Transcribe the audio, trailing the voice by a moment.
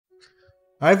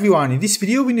Hi everyone, in this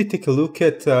video we need to take a look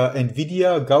at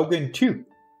Nvidia GauGAN2.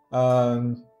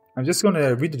 I'm just going to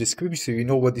read the description so you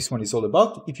know what this one is all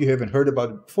about if you haven't heard about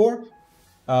it before.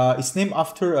 It's named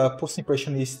after a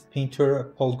post-impressionist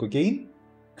painter Paul Gauguin.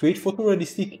 Create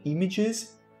photorealistic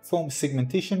images from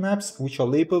segmentation maps which are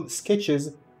labeled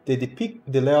sketches that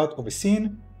depict the layout of a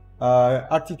scene.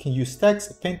 Artists can use text,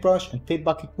 a paintbrush, and paint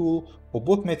bucket tool or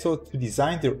both methods to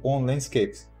design their own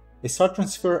landscapes. A start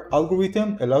transfer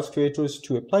algorithm allows creators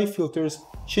to apply filters,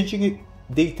 changing a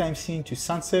daytime scene to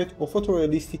sunset or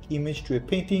photorealistic image to a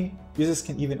painting. Users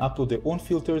can even upload their own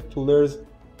filter to layers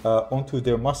onto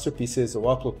their masterpieces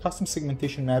or upload custom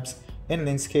segmentation maps and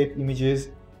landscape images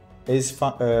as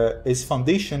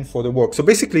foundation for the work. So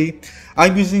basically,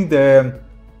 I'm using a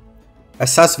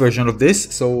SaaS version of this,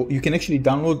 so you can actually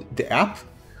download the app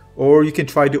or you can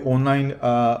try the online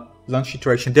launch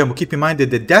iteration demo. Keep in mind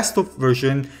that the desktop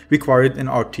version required an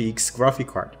RTX graphic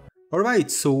card. Alright,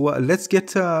 so let's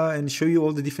get and show you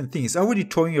all the different things. I'm already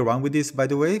toying around with this, by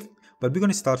the way, but we're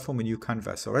going to start from a new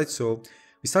canvas. Alright, so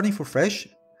we're starting for fresh.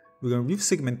 We're going to leave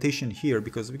segmentation here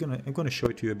because I'm going to show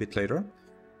it to you a bit later.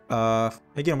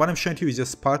 Again, what I'm showing to you is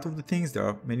just part of the things. There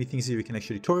are many things here you can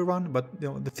actually toy around, but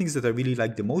the things that I really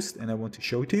like the most and I want to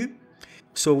show to you.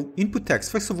 So input text.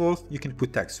 First of all, you can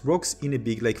put text. Rocks in a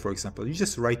big lake, for example. You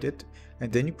just write it and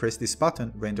then you press this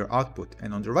button, render output.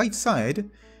 And on the right side,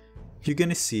 you're going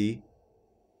to see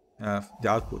the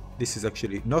output. This is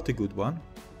actually not a good one.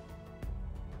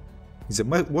 There's a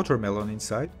watermelon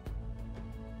inside.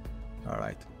 All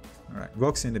right.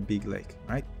 Rocks in a big lake,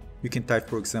 right? You can type,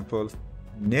 for example,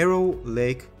 narrow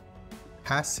lake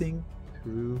passing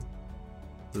through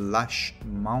lush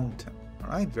mountain. All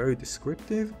right, very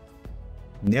descriptive.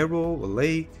 Narrow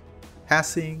lake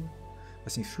passing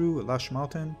through a lush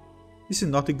mountain. This is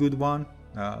not a good one.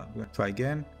 We're gonna try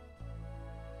again.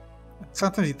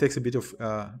 Sometimes it takes a bit of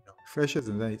refreshes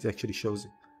and then it actually shows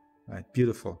it. Right,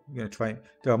 beautiful. We're gonna try.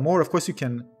 There are more. Of course, you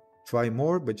can try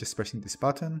more by just pressing this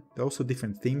button. There are also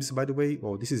different themes, by the way.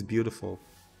 Oh, this is beautiful.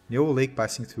 Narrow lake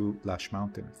passing through lush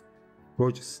mountain.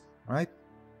 Gorgeous. All right.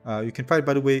 You can try,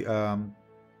 by the way,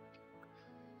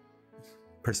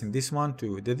 pressing this one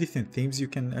to the different themes you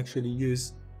can actually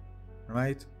use.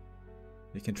 Right.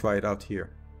 You can try it out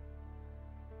here.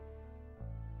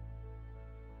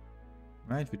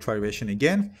 Right. We try version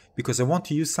again because I want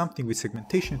to use something with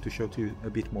segmentation to show to you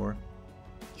a bit more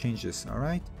changes. All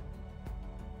right.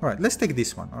 All right. Let's take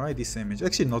this one. All right. This image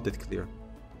actually not that clear.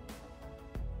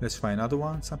 Let's try another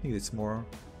one, something that's more,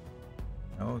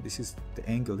 oh, this is the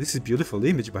angle. This is beautiful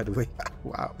image, by the way.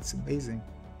 Wow, it's amazing.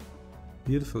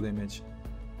 Beautiful image.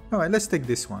 All right, let's take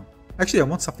this one. Actually, I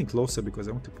want something closer because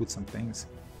I want to put some things.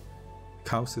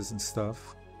 Houses and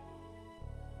stuff.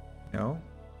 No,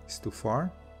 it's too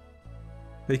far.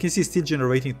 But you can see it's still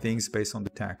generating things based on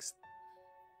the text.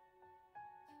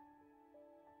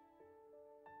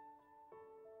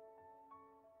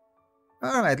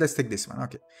 All right, let's take this one.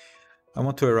 Okay. I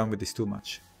won't toy around with this too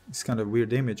much. It's kind of a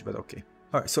weird image, but okay.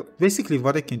 Alright, so basically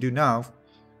what I can do now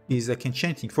is I can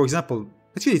change things. For example,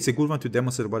 actually it's a good one to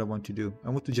demonstrate what I want to do. I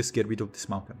want to just get rid of this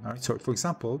mountain. Alright, so for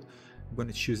example, I'm going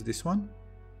to choose this one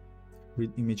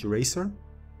with image eraser.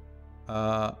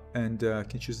 And I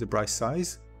can choose the brush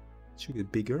size. It should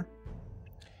get bigger.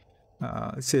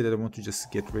 Let's say that I want to just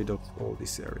get rid of all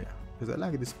this area. Because I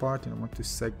like this part and I want to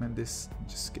segment this and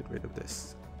just get rid of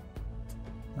this.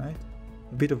 Right?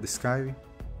 A bit of the sky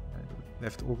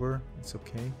left over, it's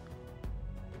okay.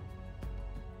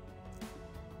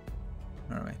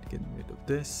 Alright, getting rid of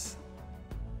this.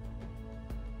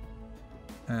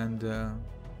 And yeah,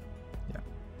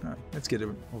 alright, let's get it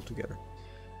all together.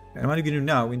 And what I'm going to do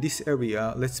now, in this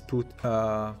area, let's put,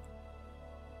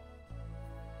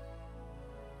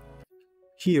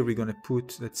 here we're going to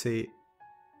put, let's say,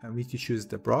 I need to choose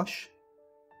the brush.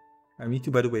 I need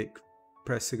to, by the way,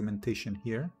 press segmentation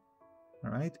here. All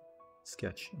right,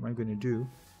 sketch. What I'm going to do,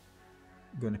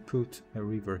 I'm going to put a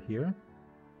river here.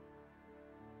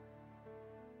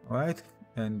 All right,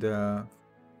 and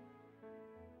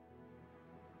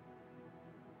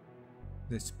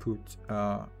let's put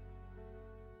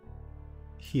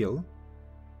hill.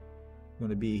 Going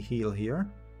to be a hill here.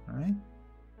 All right,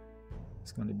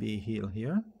 it's going to be a hill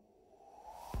here,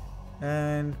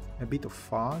 and a bit of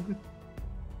fog.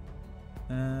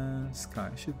 Sky.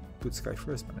 I should put sky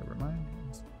first, but never mind.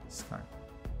 Sky.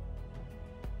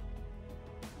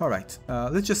 Alright,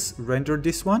 let's just render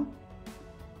this one.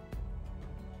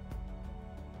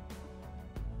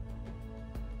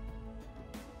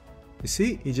 You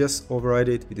see, it just override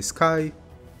it with the sky,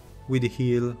 with the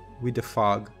hill, with the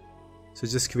fog. So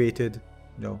just created,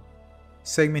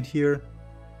 segment here,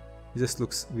 It just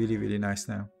looks really, really nice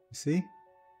now. You see?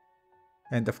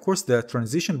 And of course, the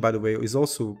transition, by the way, is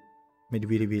also made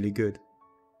really, really good.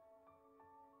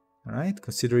 All right,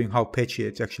 considering how patchy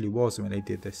it actually was when I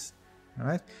did this. All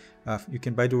right, you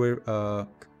can, by the way,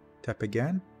 tap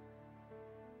again.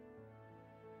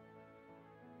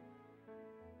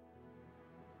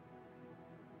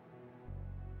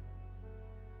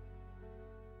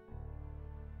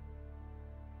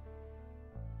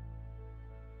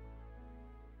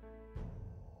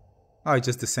 Oh, it's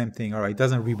just the same thing. All right, it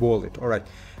doesn't re-wall it. All right,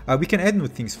 we can add new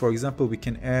things. For example, we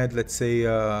can add, let's say,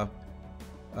 a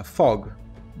fog.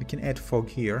 We can add fog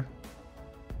here,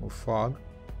 or fog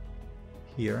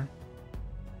here.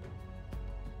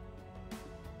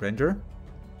 Render.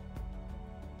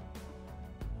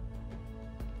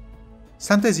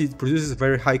 Sometimes it produces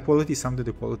very high quality, sometimes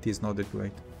the quality is not that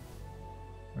great.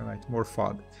 All right, more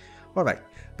fog. All right,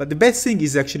 but the best thing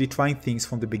is actually trying things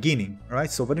from the beginning. All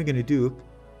right, so what we're going to do,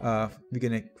 we're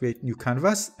going to create new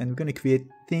canvas and we're going to create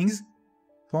things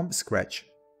from scratch.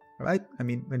 All right, I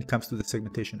mean, when it comes to the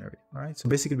segmentation area. All right, so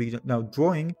basically we're now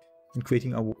drawing and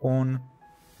creating our own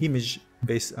image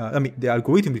based, I mean, the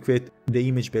algorithm will create the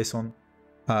image based on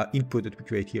input that we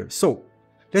create here. So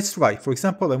let's try. For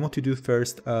example, I want to do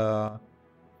first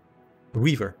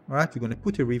river. All right, we're going to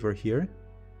put a river here.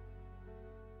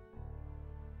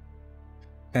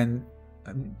 And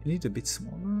I need a bit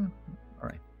smaller. All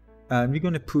right. And we're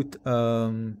going to put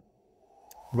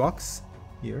rocks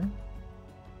here.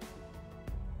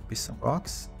 With some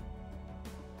rocks.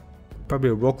 Probably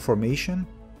a rock formation.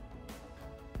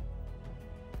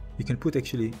 You can put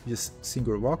actually just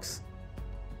single rocks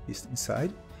just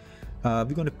inside. We're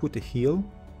going to put a hill.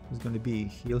 There's going to be a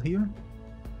hill here.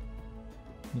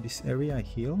 In this area, a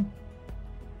hill.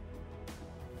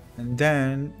 And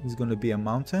then there's going to be a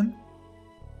mountain.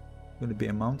 Going to be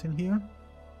a mountain here.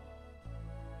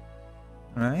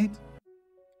 All right.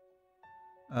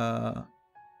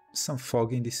 Some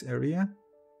fog in this area.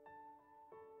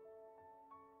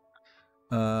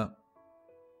 The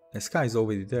sky is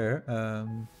already there.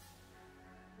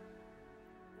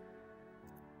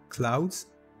 Clouds.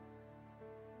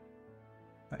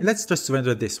 Let's just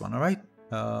render this one. All right.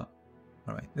 All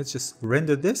right. Let's just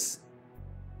render this.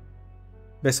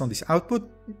 Based on this output,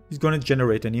 it's going to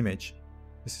generate an image.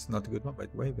 This is not a good one, by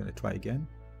the way. We're going to try again.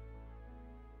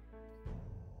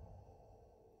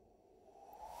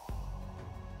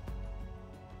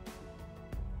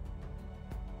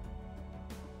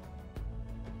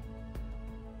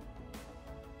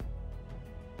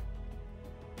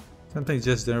 Sometimes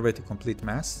just generate a complete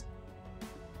mass.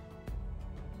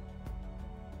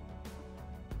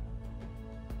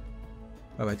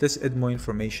 All right, let's add more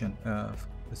information.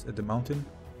 Let's add the mountain.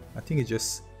 I think it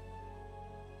just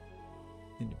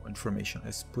information.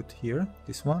 Let's put here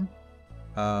this one.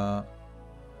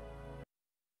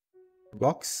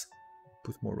 Rocks.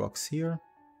 Put more rocks here.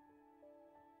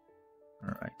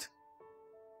 All right.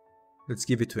 Let's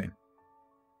give it to him.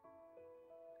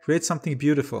 Create something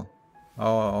beautiful.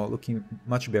 Oh, looking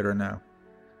much better now.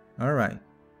 All right.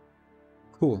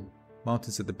 Cool.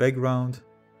 Mountains at the background.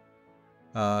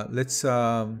 Let's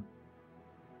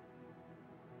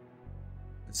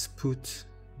put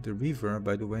the river,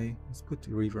 by the way. Let's put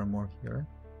the river more here.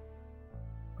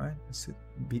 All right. Let's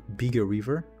bigger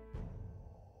river.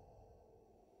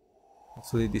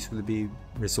 Hopefully this will be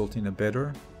result in a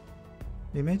better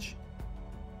image.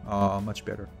 Much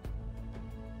better.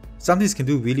 Some things can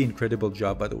do really incredible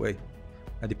job, by the way.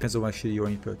 It depends on actually your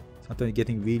input. Sometimes you're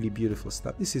getting really beautiful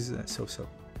stuff. This is so-so.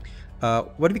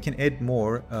 What we can add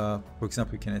more, for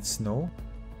example, we can add snow.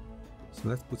 So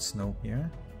let's put snow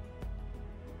here.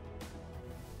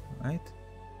 All right.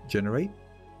 Generate.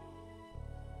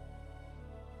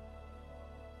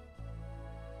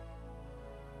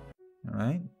 All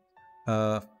right.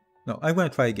 No, I'm going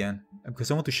to try again because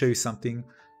I want to show you something.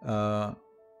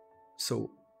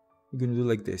 So we're going to do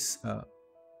like this.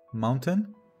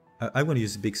 Mountain. I'm going to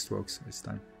use big strokes this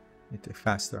time. Make it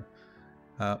faster.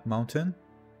 Mountain.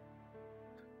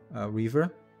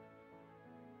 River.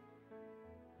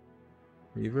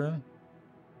 River.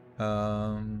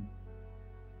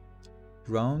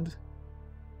 Ground.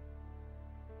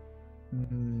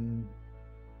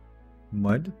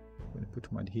 Mud. I'm going to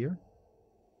put mud here.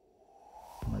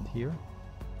 Mud here.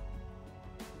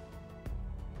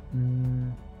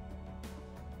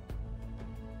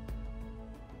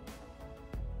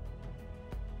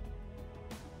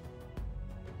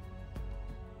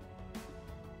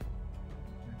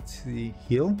 Let's see,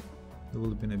 hill. It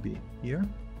will gonna be here.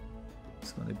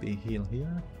 It's gonna be hill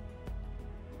here.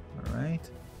 All right.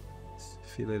 Let's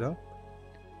fill it up.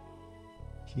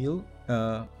 Hill.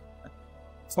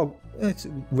 fog. Let's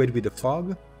wait with the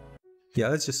fog. Yeah,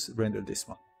 let's just render this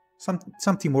one.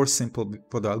 Something more simple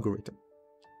for the algorithm.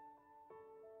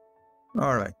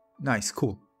 All right, nice,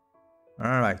 cool.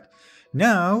 All right,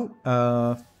 now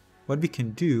what we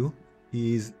can do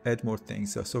is add more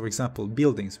things. So for example,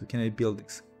 buildings, we can add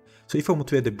buildings. So if I want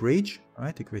to add a bridge, all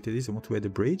right, I created this, I want to add a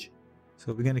bridge.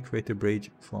 So we're gonna create a bridge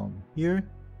from here.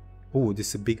 Oh, this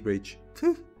is a big bridge.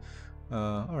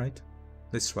 All right,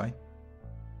 let's try.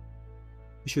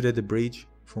 We should add a bridge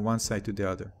from one side to the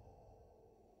other.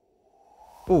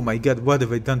 Oh my god, what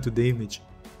have I done to the image?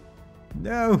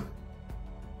 No!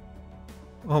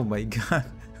 Oh my god.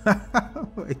 Oh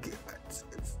my god.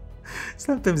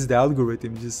 Sometimes the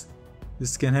algorithm just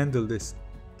can't handle this.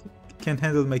 Can't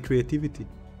handle my creativity.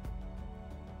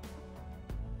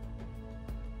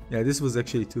 Yeah, this was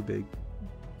actually too big.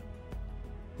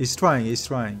 It's trying, it's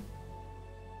trying.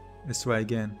 Let's try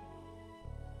again.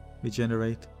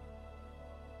 Regenerate.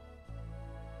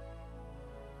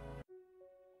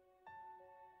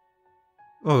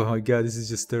 Oh my god, this is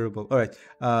just terrible. Alright,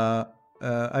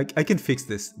 I can fix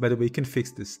this. By the way, you can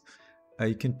fix this.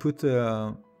 You can put,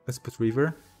 let's put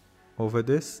river over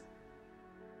this.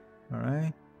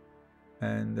 Alright.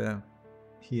 And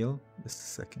heal. Just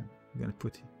a second. I'm gonna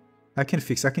put, I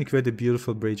can create a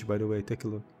beautiful bridge, by the way, take a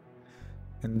look.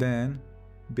 And then,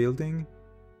 building,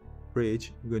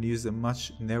 bridge, we're gonna use a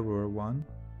much narrower one.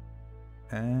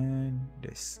 And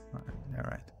this,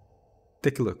 alright.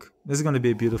 Take a look. This is gonna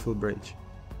be a beautiful bridge.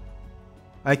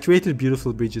 I created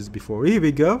beautiful bridges before. Here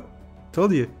we go.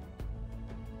 Told you.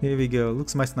 Here we go.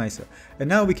 Looks much nicer. And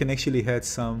now we can actually add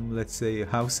some, let's say,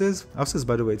 houses. Houses,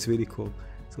 by the way, it's really cool.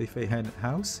 So if I had a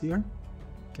house here,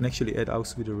 I can actually add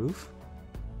house with a roof.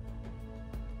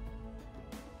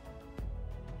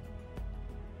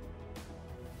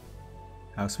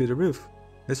 House with a roof.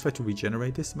 Let's try to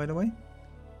regenerate this, by the way.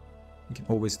 You can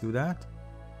always do that.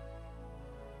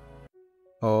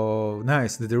 Oh,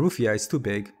 nice. The roof, yeah, it's too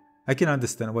big. I can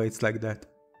understand why it's like that.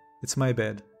 It's my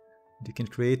bad. You can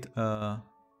create a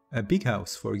big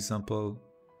house, for example.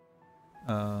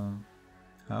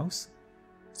 House.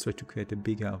 Let's try to create a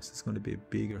big house. It's going to be a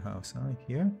bigger house. All right,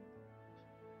 here.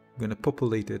 I'm going to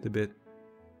populate it a bit.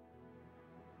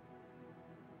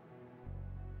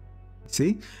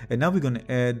 See? And now we're going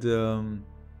to add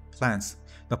plants.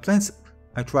 Now plants,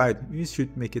 I tried. We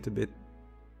should make it a bit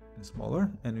smaller.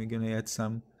 And we're going to add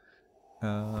some...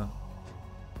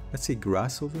 let's say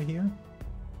grass over here.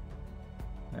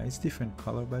 It's different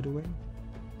color, by the way.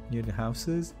 Near the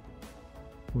houses.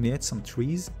 We add some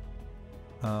trees.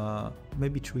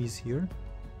 Maybe trees here.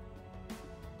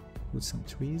 Put some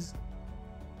trees.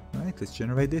 Alright, let's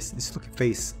generate this. This looks like a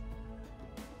face.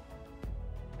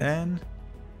 And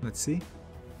let's see.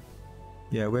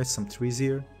 Yeah, we have some trees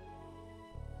here.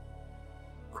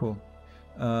 Cool.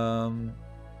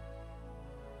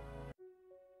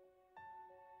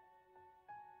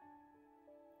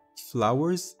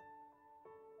 Flowers.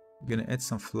 I'm gonna add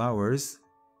some flowers.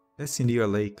 That's near a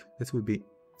lake. That would be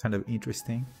kind of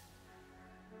interesting.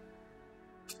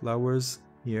 Flowers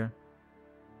here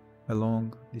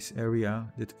along this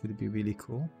area. That would be really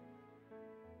cool.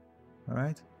 All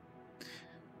right.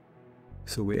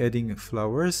 So we're adding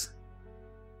flowers.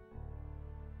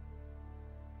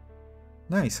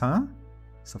 Nice, huh?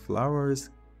 Some flowers.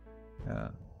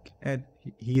 Add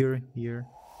here,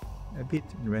 a bit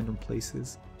in random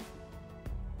places.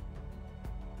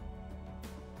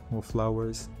 More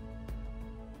flowers.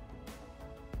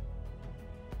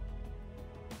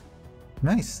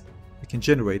 Nice. We can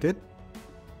generate it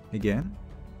again.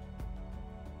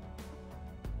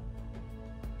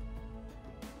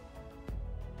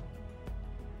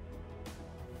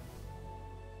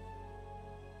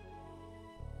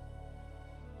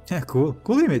 Yeah, cool.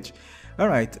 Cool image. All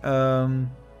right. There are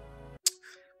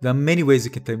many ways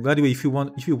you can tell. By the way, if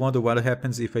you wonder what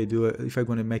happens if I'm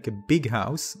going to make a big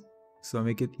house, so I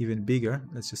make it even bigger.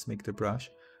 Let's just make the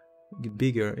brush get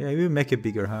bigger. Yeah, we will make a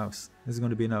bigger house. It's going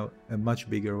to be now a much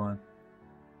bigger one.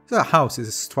 So a house is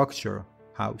a structure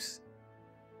house.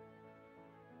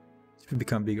 It will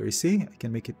become bigger. You see, I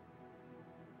can make it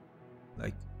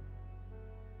like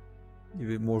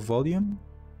even more volume.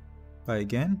 Try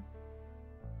again.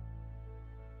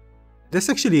 That's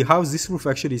actually house. This roof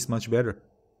actually is much better.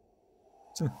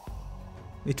 So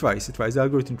it tries. The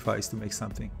algorithm tries to make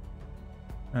something.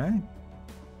 All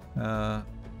right.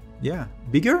 Yeah,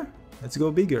 bigger. Let's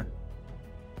go bigger.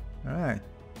 All right.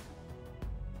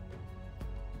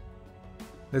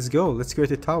 Let's go. Let's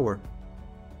create a tower.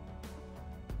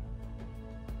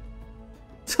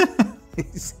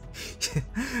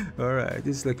 All right.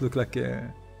 This look like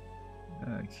an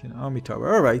army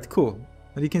tower. All right. Cool.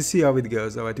 And you can see how it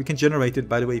goes. Alright, you can generate it,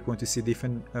 by the way, if you want to see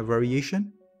different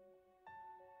variation.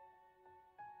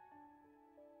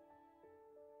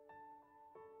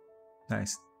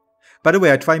 Nice. By the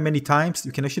way, I tried many times.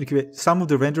 You can actually create some of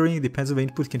the rendering, depends on the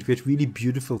input, can create really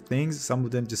beautiful things. Some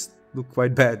of them just look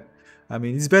quite bad. I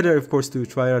mean, it's better, of course, to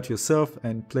try it out yourself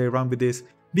and play around with this.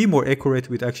 Be more accurate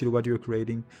with actually what you're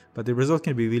creating. But the result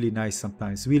can be really nice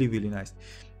sometimes. Really, really nice.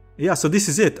 Yeah, so this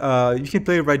is it. You can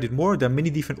play around it more. There are many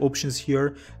different options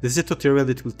here. There's a tutorial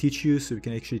that will teach you, so you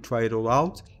can actually try it all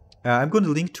out. I'm going to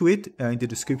link to it in the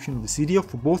description of this video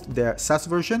for both the SaaS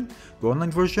version, the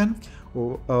online version,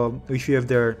 or if you have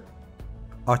their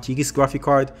RTX graphic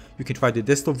card, you can try the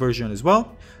desktop version as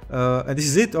well. And this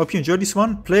is it. I hope you enjoyed this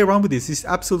one. Play around with this. It's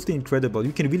absolutely incredible.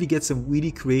 You can really get some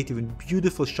really creative and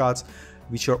beautiful shots,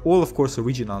 which are all, of course,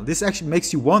 original. This actually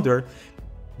makes you wonder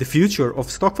the future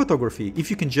of stock photography. If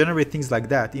you can generate things like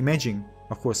that, imagine,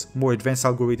 of course, more advanced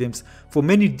algorithms for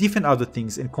many different other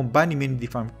things and combining many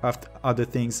different other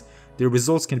things, the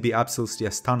results can be absolutely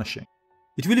astonishing.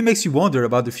 It really makes you wonder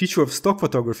about the future of stock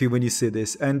photography when you see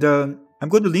this. And I'm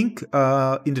going to link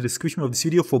in the description of this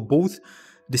video for both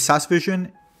the SaaS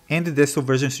version and the desktop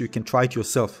version so you can try it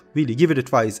yourself. Really, give it a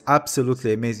try. It's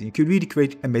absolutely amazing. You can really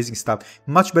create amazing stuff.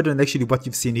 Much better than actually what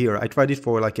you've seen here. I tried it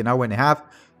for like an hour and a half.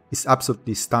 It's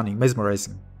absolutely stunning,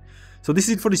 mesmerizing. So this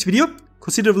is it for this video.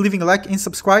 Consider leaving a like and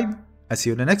subscribe. I'll see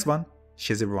you in the next one.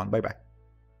 Cheers everyone. Bye bye.